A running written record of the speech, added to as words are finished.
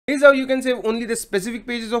Here's how you can save only the specific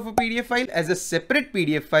pages of a PDF file as a separate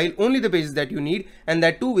PDF file, only the pages that you need, and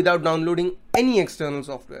that too without downloading any external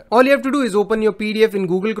software. All you have to do is open your PDF in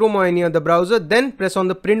Google Chrome or any other browser, then press on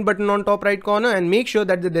the print button on top right corner and make sure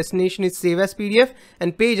that the destination is save as PDF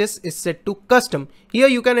and pages is set to custom. Here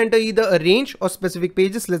you can enter either a range or specific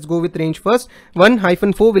pages. Let's go with range first.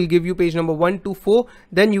 1-4 will give you page number 1 to 4.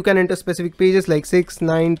 Then you can enter specific pages like 6,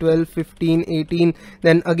 9, 12, 15, 18.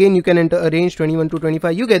 Then again you can enter a range 21 to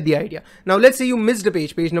 25. You get the idea. Now let's say you missed a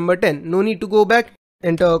page number 10. No need to go back.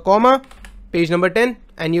 Enter a comma, page number 10,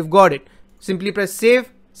 and you've got it. Simply press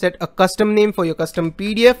save, set a custom name for your custom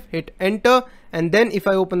PDF, hit enter, and then if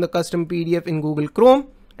I open the custom PDF in Google Chrome,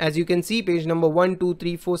 as you can see, page number 1, 2,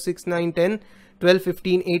 3, 4, 6, 9, 10, 12,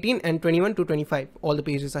 15, 18, and 21 to 25. All the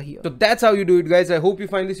pages are here. So that's how you do it, guys. I hope you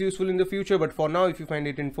find this useful in the future, but for now, if you find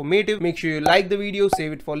it informative, make sure you like the video,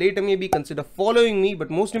 save it for later maybe, consider following me, but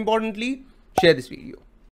most importantly, share this video.